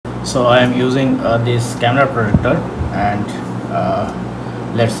So I am using this camera protector, and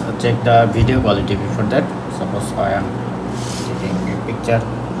let's check the video quality. Before that, suppose I am taking a picture.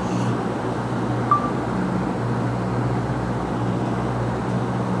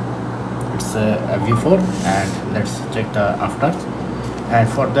 It's a before, and let's check the after. And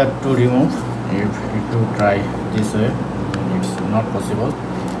for that, to remove, if you try this way, it's not possible.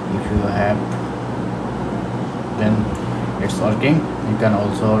 If you have, then it's working. You can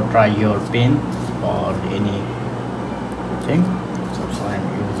also try your pen or anything. So I'm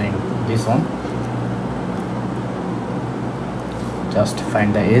using this one. Just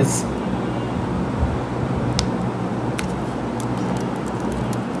find the edge.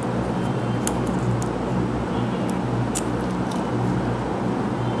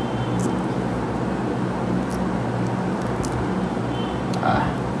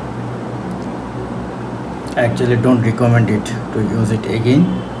 Actually don't recommend it to use it again.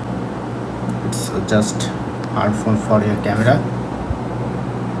 It's just harmful for your camera.